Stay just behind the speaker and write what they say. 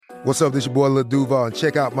What's up, this your boy Lil Duval, and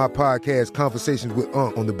check out my podcast, Conversations with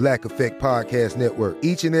Unc, on the Black Effect Podcast Network.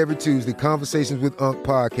 Each and every Tuesday, Conversations with Unc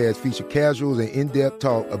podcast feature casuals and in-depth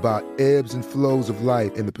talk about ebbs and flows of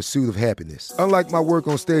life and the pursuit of happiness. Unlike my work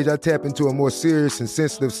on stage, I tap into a more serious and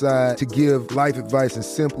sensitive side to give life advice and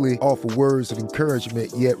simply offer words of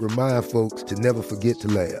encouragement, yet remind folks to never forget to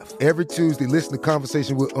laugh. Every Tuesday, listen to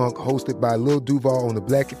Conversations with Unc, hosted by Lil Duval on the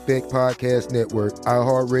Black Effect Podcast Network,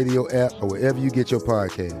 iHeartRadio app, or wherever you get your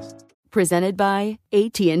podcasts. Presented by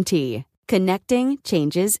AT&T. Connecting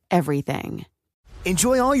changes everything.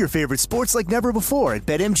 Enjoy all your favorite sports like never before at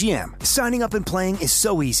BetMGM. Signing up and playing is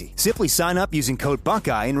so easy. Simply sign up using code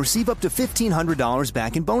Buckeye and receive up to $1,500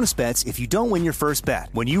 back in bonus bets if you don't win your first bet.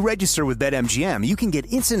 When you register with BetMGM, you can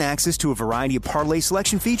get instant access to a variety of parlay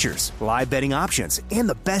selection features, live betting options, and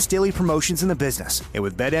the best daily promotions in the business. And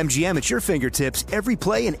with BetMGM at your fingertips, every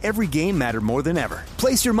play and every game matter more than ever.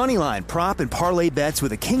 Place your moneyline, prop, and parlay bets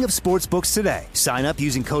with the king of sportsbooks today. Sign up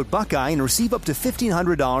using code Buckeye and receive up to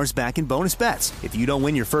 $1,500 back in bonus bets if you don't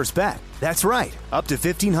win your first bet. That's right, up to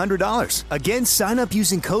 $1,500. Again, sign up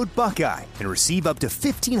using code Buckeye and receive up to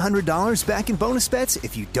 $1,500 back in bonus bets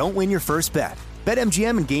if you don't win your first bet.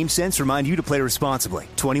 BetMGM and GameSense remind you to play responsibly.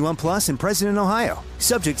 21 plus and present in Ohio.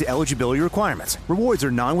 Subject to eligibility requirements. Rewards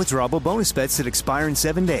are non-withdrawable bonus bets that expire in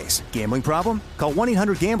 7 days. Gambling problem? Call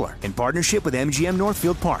 1-800-GAMBLER in partnership with MGM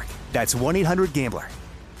Northfield Park. That's 1-800-GAMBLER.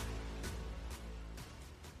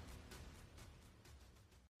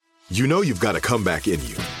 You know you've got a comeback in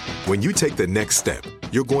you. When you take the next step,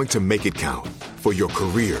 you're going to make it count. For your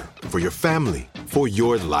career, for your family, for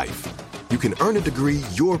your life. You can earn a degree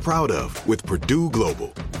you're proud of with Purdue Global.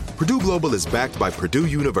 Purdue Global is backed by Purdue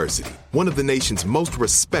University, one of the nation's most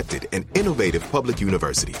respected and innovative public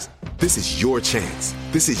universities. This is your chance.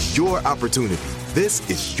 This is your opportunity. This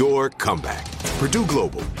is your comeback. Purdue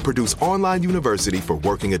Global, Purdue's online university for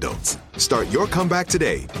working adults. Start your comeback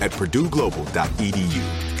today at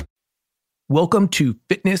purdueglobal.edu. Welcome to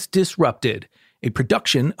Fitness Disrupted, a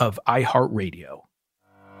production of iHeartRadio.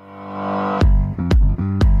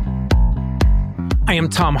 I am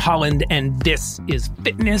Tom Holland, and this is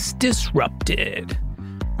Fitness Disrupted.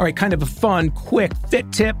 All right, kind of a fun, quick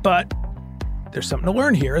fit tip, but there's something to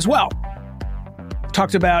learn here as well.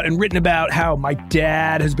 Talked about and written about how my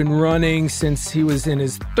dad has been running since he was in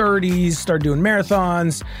his 30s, started doing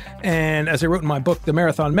marathons. And as I wrote in my book, The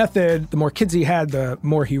Marathon Method, the more kids he had, the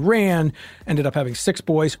more he ran. Ended up having 6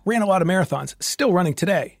 boys, ran a lot of marathons, still running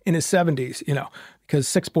today in his 70s, because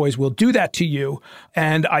 6 boys will do that to you.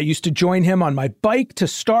 And I used to join him on my bike to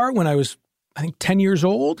start when I was, I think, 10 years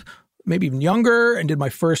old, maybe even younger, and did my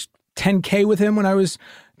first 10K with him when I was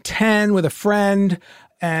 10 with a friend.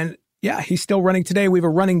 And yeah, he's still running today. We have a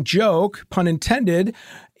running joke, pun intended,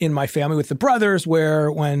 in my family with the brothers,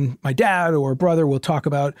 where when my dad or brother will talk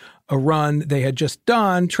about a run they had just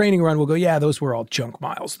done, training run, we'll go, yeah, those were all junk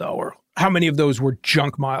miles, though. Or how many of those were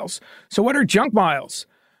junk miles? So what are junk miles?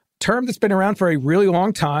 Term that's been around for a really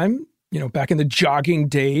long time, back in the jogging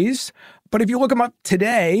days. But if you look them up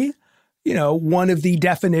today, one of the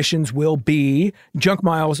definitions will be junk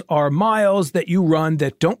miles are miles that you run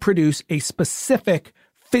that don't produce a specific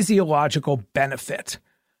physiological benefit.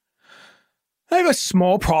 I have a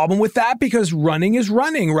small problem with that because running is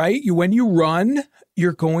running, right? When you run,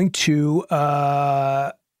 you're going to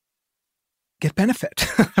get benefit,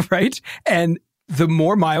 right? And the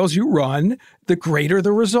more miles you run, the greater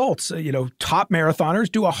the results. Top marathoners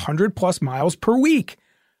do 100 plus miles per week.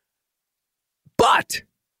 But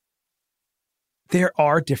there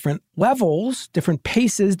are different levels, different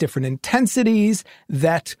paces, different intensities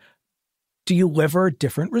that deliver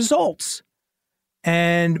different results.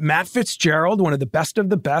 And Matt Fitzgerald, one of the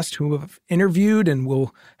best, who I've interviewed and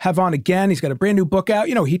will have on again, he's got a brand new book out.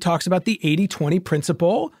 He talks about the 80-20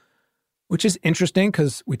 principle, which is interesting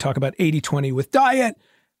because we talk about 80-20 with diet,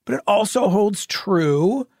 but it also holds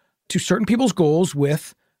true to certain people's goals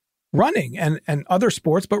with running and other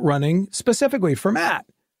sports, but running specifically for Matt.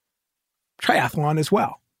 Triathlon as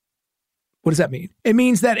well. What does that mean? It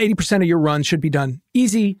means that 80% of your run should be done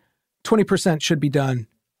easy, 20% should be done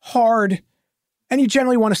hard, and you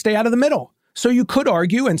generally want to stay out of the middle. So you could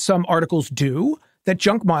argue, and some articles do, that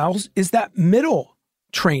junk miles is that middle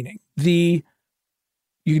training. You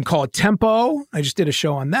can call it tempo. I just did a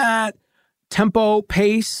show on that. Tempo,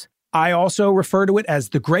 pace. I also refer to it as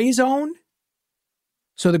the gray zone.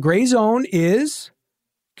 So the gray zone is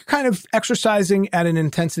kind of exercising at an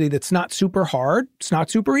intensity that's not super hard. It's not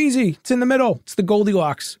super easy. It's in the middle. It's the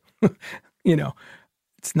Goldilocks.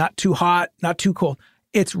 It's not too hot, not too cold.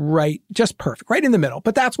 It's just perfect, right in the middle.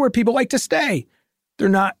 But that's where people like to stay. They're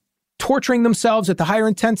not torturing themselves at the higher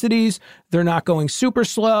intensities. They're not going super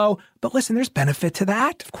slow. But listen, there's benefit to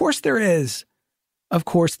that. Of course there is. Of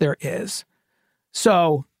course there is.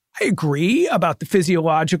 So I agree about the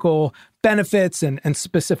physiological benefits and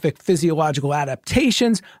specific physiological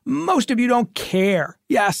adaptations. Most of you don't care.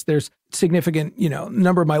 Yes, there's significant,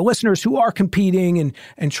 number of my listeners who are competing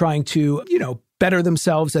and trying to, better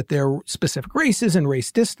themselves at their specific races and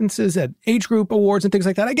race distances at age group awards and things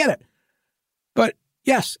like that. I get it. But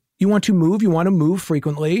yes, you want to move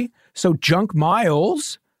frequently. So junk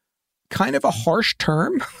miles, kind of a harsh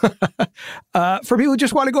term for people who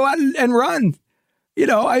just want to go out and run.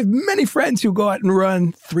 I have many friends who go out and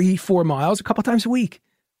run 3-4 miles a couple times a week.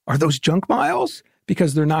 Are those junk miles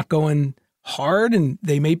because they're not going hard and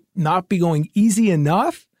they may not be going easy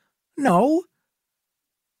enough? No.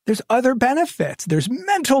 There's other benefits. There's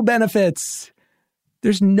mental benefits.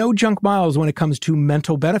 There's no junk miles when it comes to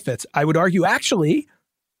mental benefits. I would argue, actually,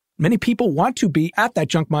 many people want to be at that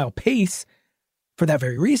junk mile pace for that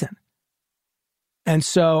very reason. And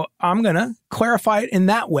so I'm going to clarify it in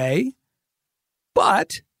that way.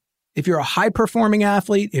 But if you're a high-performing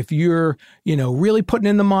athlete, if you're, really putting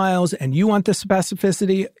in the miles and you want the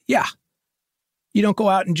specificity, yeah, you don't go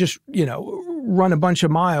out and just, run a bunch of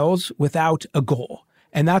miles without a goal.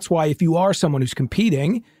 And that's why if you are someone who's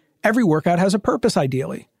competing, every workout has a purpose,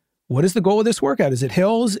 ideally. What is the goal of this workout? Is it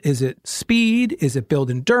hills? Is it speed? Is it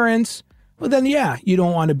build endurance? Well, then, yeah, you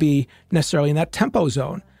don't want to be necessarily in that tempo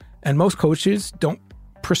zone. And most coaches don't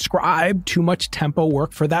prescribe too much tempo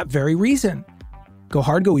work for that very reason. Go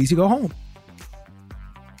hard, go easy, go home.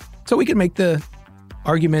 So we can make the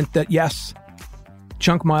argument that, yes,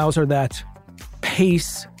 junk miles are that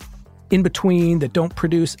pace in between that don't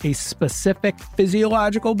produce a specific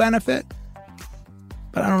physiological benefit.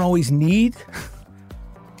 But I don't always need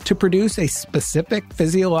to produce a specific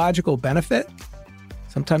physiological benefit.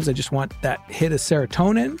 Sometimes I just want that hit of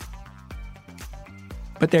serotonin.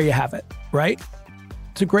 But there you have it, right?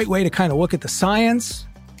 It's a great way to kind of look at the science.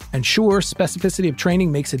 And sure, specificity of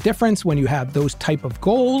training makes a difference when you have those type of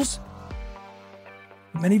goals.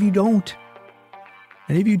 Many of you don't.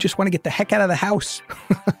 Many of you just want to get the heck out of the house,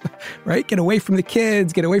 right? Get away from the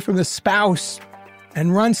kids, get away from the spouse,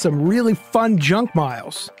 and run some really fun junk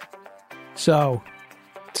miles. So,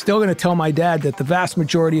 still going to tell my dad that the vast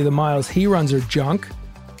majority of the miles he runs are junk,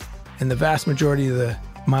 and the vast majority of the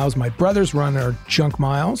miles my brothers run are junk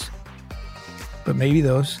miles. But maybe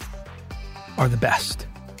those are the best.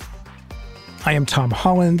 I am Tom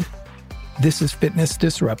Holland. This is Fitness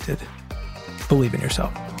Disrupted. Believe in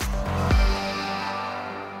yourself.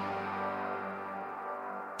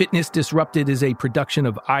 Fitness Disrupted is a production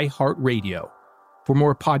of iHeartRadio. For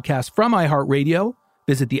more podcasts from iHeartRadio,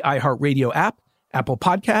 visit the iHeartRadio app, Apple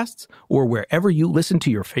Podcasts, or wherever you listen to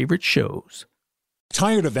your favorite shows.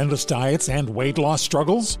 Tired of endless diets and weight loss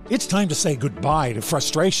struggles? It's time to say goodbye to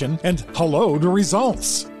frustration and hello to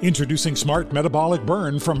results. Introducing Smart Metabolic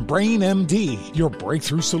Burn from Brain MD, your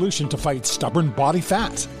breakthrough solution to fight stubborn body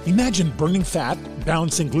fat. Imagine burning fat,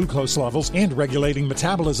 balancing glucose levels, and regulating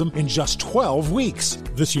metabolism in just 12 weeks.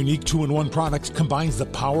 This unique 2-in-1 product combines the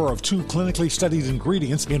power of 2 clinically studied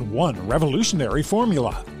ingredients in one revolutionary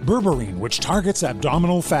formula. Berberine, which targets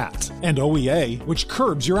abdominal fat, and OEA, which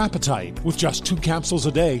curbs your appetite. With just 2 capsules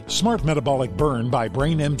a day, Smart Metabolic Burn by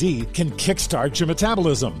Brain MD can kickstart your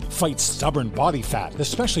metabolism, fight stubborn body fat,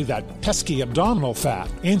 especially that pesky abdominal fat,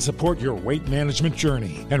 and support your weight management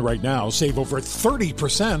journey. And right now, save over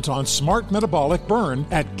 30% on Smart Metabolic Burn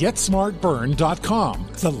at GetSmartBurn.com.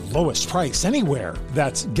 The lowest price anywhere.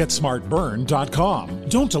 That's GetSmartBurn.com.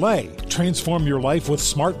 Don't delay. Transform your life with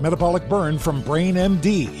Smart Metabolic Burn from Brain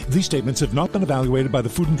MD. These statements have not been evaluated by the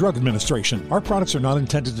Food and Drug Administration. Our products are not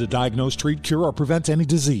intended to diagnose, treat, cure, or prevent any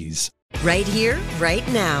disease. Right here, right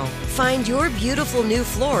now. Find your beautiful new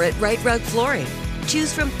floor at Right Rug Flooring.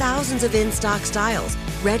 Choose from thousands of in-stock styles,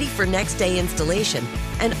 ready for next day installation,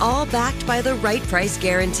 and all backed by the right price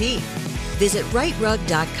guarantee. Visit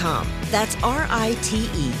rightrug.com. That's RITERUG.com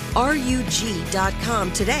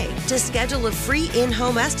today to schedule a free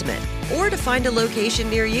in-home estimate or to find a location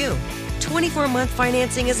near you. 24-month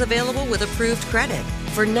financing is available with approved credit.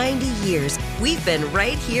 For 90 years, we've been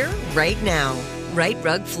right here, right now. Right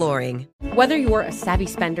Rug Flooring. Whether you're a savvy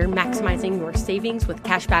spender maximizing your savings with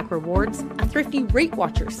cashback rewards, a thrifty rate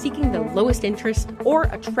watcher seeking the lowest interest, or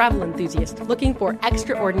a travel enthusiast looking for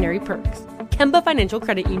extraordinary perks, Kemba Financial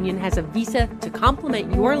Credit Union has a visa to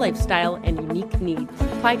complement your lifestyle and unique needs.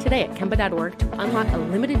 Apply today at Kemba.org to unlock a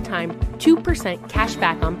limited time 2% cash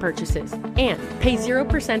back on purchases and pay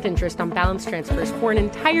 0% interest on balance transfers for an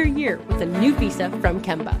entire year with a new visa from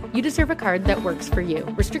Kemba. You deserve a card that works for you.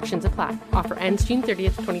 Restrictions apply. Offer ends June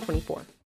 30th, 2024.